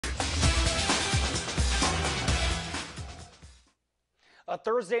A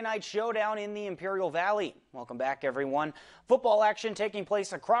Thursday night showdown in the Imperial Valley. Welcome back, everyone. Football action taking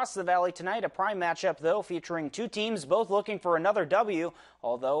place across the valley tonight. A prime matchup, though, featuring two teams both looking for another W,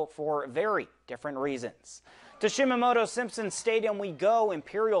 although for very different reasons. To Shimamoto Simpson Stadium we go.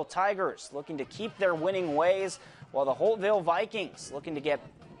 Imperial Tigers looking to keep their winning ways, while the Holtville Vikings looking to get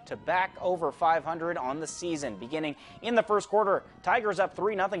to back over 500 on the season. Beginning in the first quarter, Tigers up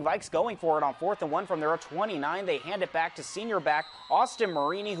 3-0. Vikes going for it on 4th and 1 from their 29. They hand it back to senior back Austin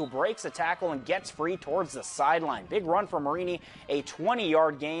Marini, who breaks a tackle and gets free towards the sideline. Big run for Marini, a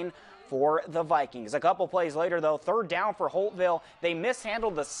 20-yard gain for the Vikings. A couple plays later, though, 3rd down for Holtville. They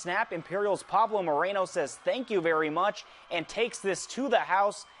mishandled the snap. Imperial's Pablo Moreno says thank you very much and takes this to the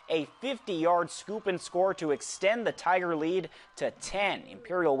house. A 50-yard scoop and score to extend the Tiger lead to 10.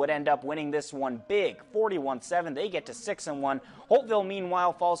 Imperial would end up winning this one big, 41-7. They get to 6-1. Holtville,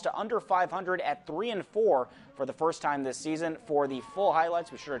 meanwhile, falls to under 500 at 3-4 for the first time this season. For the full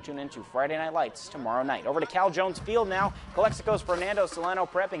highlights, be sure to tune in to Friday Night Lights tomorrow night. Over to Cal Jones Field now. Calexico's Fernando Solano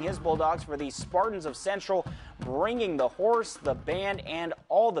prepping his Bulldogs for the Spartans of Central, bringing the horse, the band, and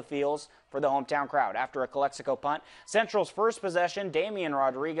all the feels for the hometown crowd. After a Calexico punt, Central's first possession, Damian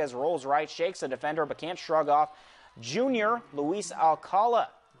Rodriguez rolls right, shakes a defender, but can't shrug off junior Luis Alcala.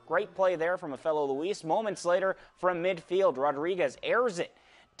 Great play there from a fellow Luis. Moments later, from midfield, Rodriguez airs it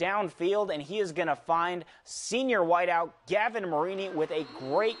downfield, and he is going to find senior wideout Gavin Marini with a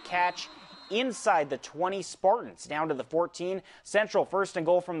great catch inside the 20. Spartans down to the 14. Central 1st and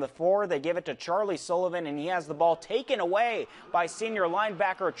goal from the 4. They give it to Charlie Sullivan, and he has the ball taken away by senior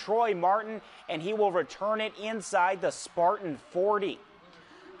linebacker Troy Martin, and he will return it inside the Spartan 40.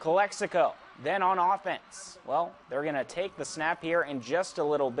 Calexico then on offense. Well, they're going to take the snap here in just a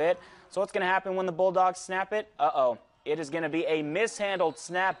little bit. So what's going to happen when the Bulldogs snap it? It is going to be a mishandled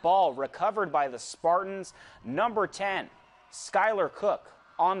snap ball recovered by the Spartans. Number 10, Skylar Cook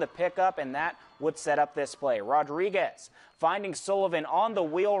on the pickup, and that would set up this play. Rodriguez finding Sullivan on the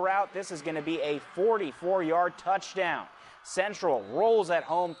wheel route. This is going to be a 44-yard touchdown. Central rolls at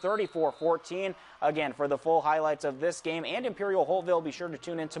home 34-14. Again, for the full highlights of this game and Imperial Holtville, be sure to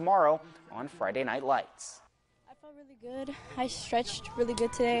tune in tomorrow on Friday Night Lights. I felt really good. I stretched really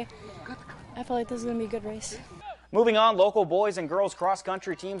good today. I felt like this was going to be a good race. Moving on, local boys and girls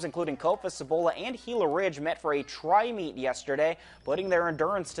cross-country teams, including Kofa, Cibola, and Gila Ridge, met for a tri-meet yesterday, putting their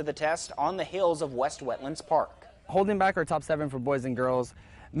endurance to the test on the hills of West Wetlands Park. Holding back our top 7 for boys and girls,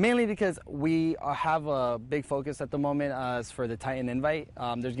 mainly because we have a big focus at the moment as for the Titan Invite.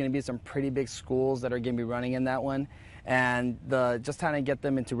 There's going to be some pretty big schools that are going to be running in that one, and just trying to get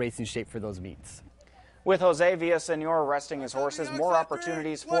them into racing shape for those meets. With Jose Villasenor resting his horses, more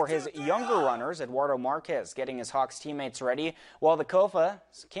opportunities for his younger runners. Eduardo Marquez getting his Hawks teammates ready, while the Kofa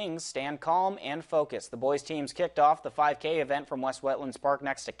Kings stand calm and focused. The boys' teams kicked off the 5K event from West Wetlands Park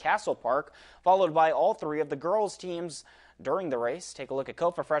next to Castle Park, followed by all 3 of the girls' teams during the race. Take a look at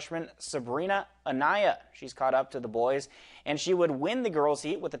Kofa freshman Sabrina Anaya. She's caught up to the boys, and she would win the girls'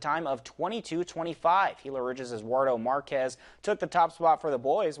 heat with a time of 22:25. Gila Ridge's Eduardo Marquez took the top spot for the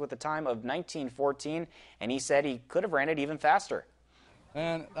boys with a time of 19:14, and he said he could have ran it even faster.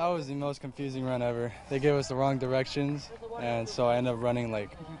 Man, that was the most confusing run ever. They gave us the wrong directions, and so I ended up running like,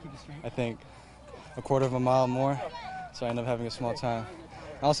 I think, a quarter of a mile more, so I ended up having a small time.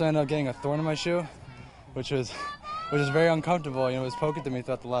 I also ended up getting a thorn in my shoe, which was very uncomfortable. You know, it was poking to me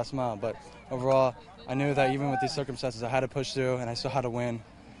throughout the last mile, but overall, I knew that even with these circumstances, I had to push through, and I still had to win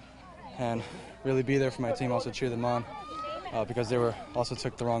and really be there for my team, also cheer them on, because they also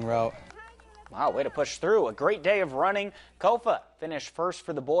took the wrong route. Wow, way to push through. A great day of running. Kofa finished first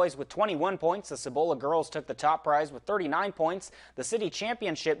for the boys with 21 points. The Cibola girls took the top prize with 39 points. The city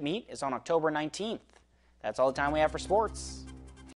championship meet is on October 19th. That's all the time we have for sports.